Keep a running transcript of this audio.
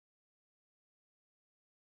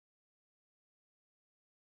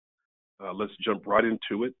Let's jump right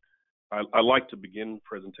into it. I like to begin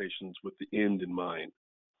presentations with the end in mind.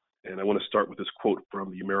 And I want to start with this quote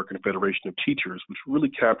from the American Federation of Teachers, which really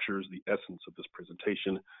captures the essence of this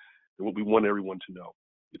presentation and what we want everyone to know.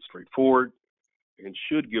 It's straightforward and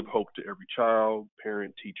should give hope to every child,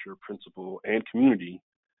 parent, teacher, principal, and community,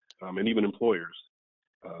 and even employers.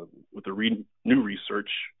 With the new research,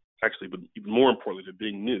 actually, but even more importantly than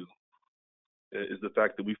being new, is the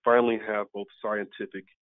fact that we finally have both scientific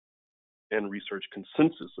and research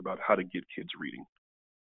consensus about how to get kids reading.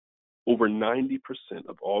 Over 90%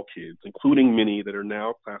 of all kids, including many that are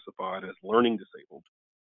now classified as learning disabled,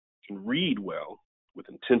 can read well with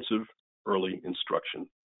intensive early instruction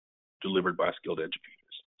delivered by skilled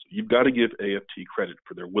educators. So you've got to give AFT credit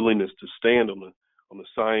for their willingness to stand on the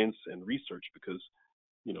science and research, because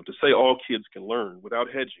to say all kids can learn without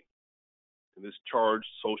hedging in this charged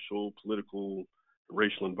social, political,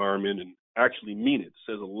 racial environment and actually mean it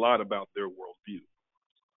says a lot about their worldview.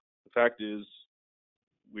 The fact is,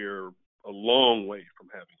 we're a long way from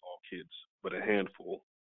having all kids, but a handful,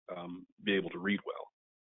 be able to read well.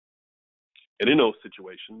 And in those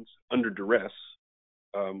situations, under duress,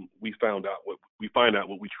 we find out what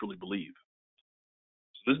we truly believe.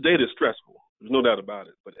 So this data is stressful. There's no doubt about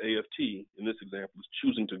it. But AFT, in this example, is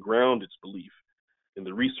choosing to ground its belief in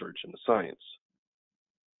the research and the science.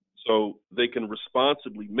 So they can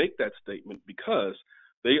responsibly make that statement because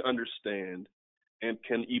they understand and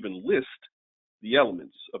can even list the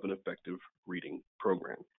elements of an effective reading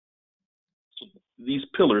program. So these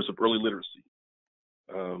pillars of early literacy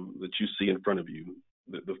that you see in front of you,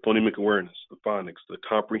 the phonemic awareness, the phonics, the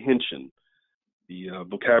comprehension, the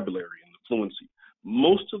vocabulary, and the fluency.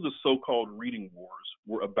 Most of the so-called reading wars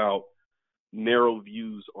were about narrow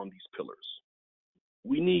views on these pillars.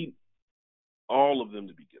 We need all of them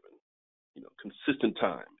to be given, consistent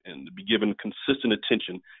time and to be given consistent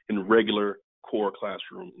attention in regular core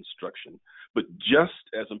classroom instruction. But just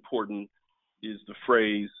as important is the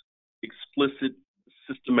phrase explicit,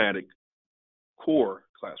 systematic core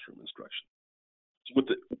classroom instruction. So what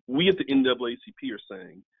we at the NAACP are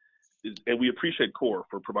saying is, and we appreciate CORE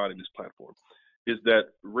for providing this platform, is that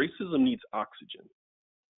racism needs oxygen.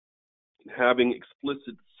 And having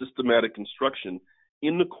explicit, systematic instruction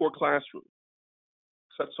in the core classroom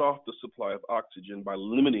cuts off the supply of oxygen by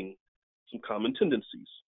limiting some common tendencies.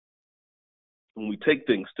 When we take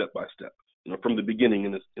things step by step, from the beginning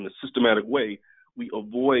in a systematic way, we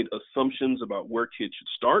avoid assumptions about where kids should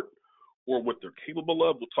start or what they're capable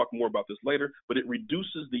of. We'll talk more about this later, but it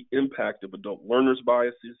reduces the impact of adult learners'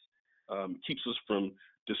 biases, keeps us from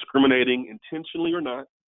discriminating intentionally or not,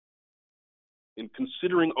 and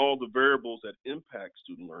considering all the variables that impact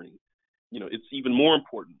student learning. It's even more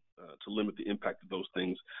important to limit the impact of those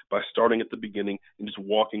things by starting at the beginning and just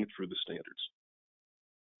walking through the standards.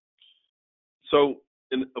 So,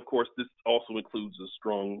 and of course, this also includes a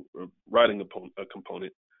strong writing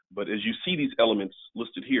component. But as you see these elements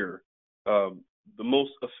listed here, the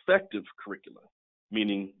most effective curricula,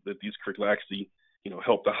 meaning that these curricula actually,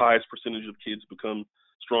 help the highest percentage of kids become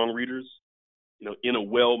strong readers, in a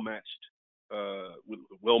well-matched with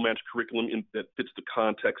a well-matched curriculum that fits the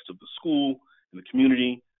context of the school and the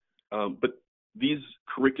community. But these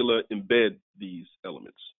curricula embed these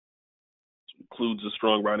elements. It includes a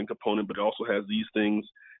strong writing component, but it also has these things.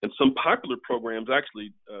 And some popular programs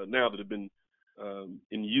actually now that have been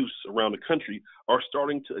in use around the country are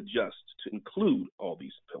starting to adjust to include all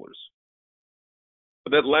these pillars.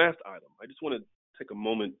 But that last item, I just want to take a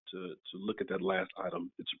moment to look at that last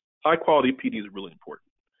item. It's high quality PD is really important.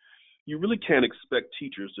 You really can't expect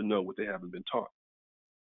teachers to know what they haven't been taught.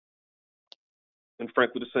 And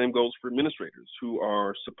frankly, the same goes for administrators who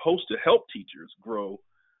are supposed to help teachers grow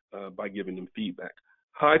by giving them feedback.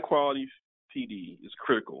 High quality PD is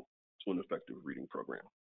critical to an effective reading program.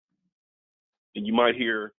 And you might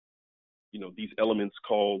hear, these elements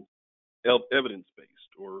called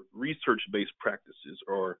evidence-based or research-based practices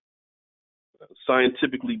or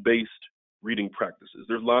scientifically based reading practices.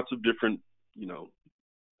 There's lots of different,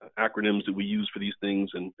 acronyms that we use for these things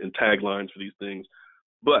and taglines for these things.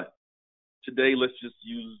 But today, let's just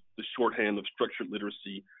use the shorthand of structured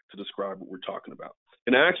literacy to describe what we're talking about.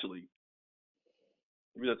 And actually,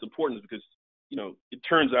 the reason that's important is because, it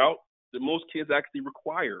turns out that most kids actually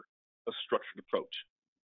require a structured approach.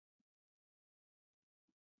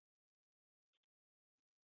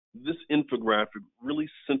 This infographic really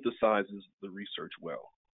synthesizes the research well.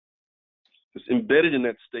 It's embedded in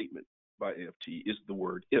that statement by AFT is the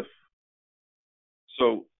word if.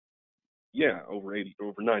 So, yeah, over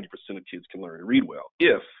 90% of kids can learn and read well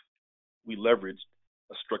if we leveraged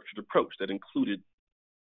a structured approach that included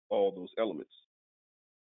all those elements.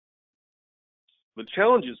 The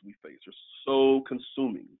challenges we face are so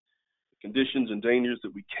consuming. The conditions and dangers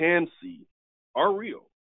that we can see are real,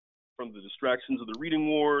 from the distractions of the reading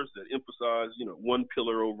wars that emphasize, one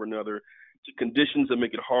pillar over another, to conditions that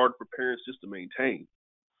make it hard for parents just to maintain,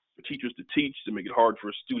 for teachers to teach, to make it hard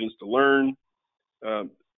for students to learn.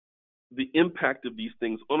 The impact of these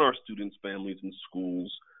things on our students, families, and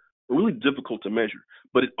schools are really difficult to measure,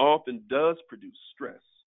 but it often does produce stress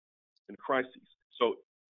and crises. So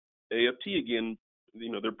AFT, again,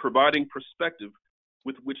 they're providing perspective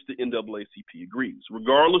with which the NAACP agrees,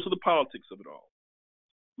 regardless of the politics of it all.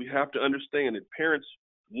 We have to understand that parents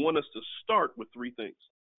want us to start with three things: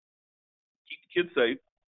 keep the kids safe,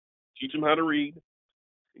 teach them how to read,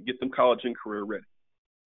 and get them college and career ready.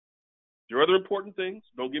 There are other important things,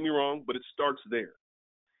 don't get me wrong, but it starts there.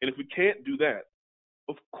 And if we can't do that,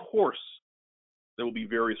 of course, there will be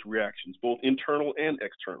various reactions, both internal and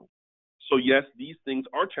external. So yes, these things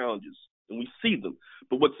are challenges, and we see them.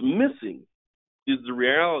 But what's missing is the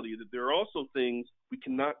reality that there are also things we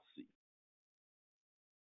cannot see,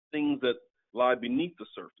 things that lie beneath the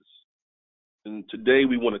surface. And today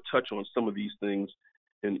we want to touch on some of these things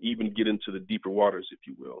and even get into the deeper waters, if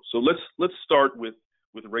you will. So let's start with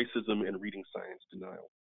racism and reading science denial.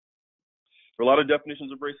 There are a lot of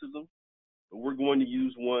definitions of racism, but we're going to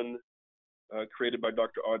use one created by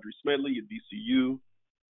Dr. Audrey Smedley at VCU.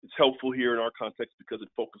 It's helpful here in our context because it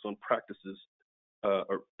focuses on practices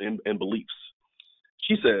and beliefs.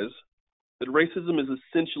 She says that racism is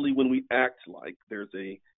essentially when we act like there's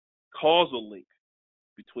a causal link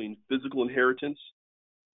between physical inheritance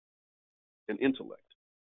and intellect.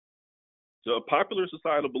 So a popular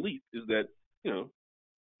societal belief is that,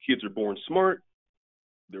 kids are born smart,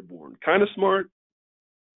 they're born kind of smart,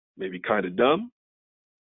 maybe kind of dumb,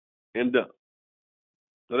 and dumb.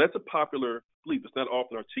 Now that's a popular belief. It's not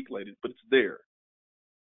often articulated, but it's there.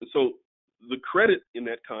 And so the credit in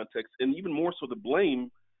that context, and even more so the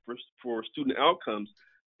blame for student outcomes,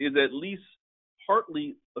 is at least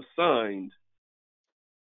partly assigned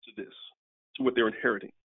to this, to what they're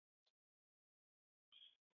inheriting.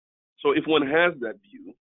 So if one has that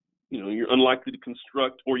view, you're likely to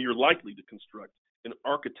construct an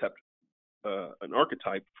archetype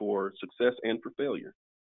for success and for failure.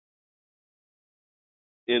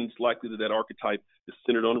 And it's likely that archetype is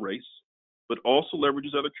centered on race, but also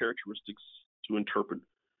leverages other characteristics to interpret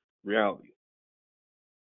reality.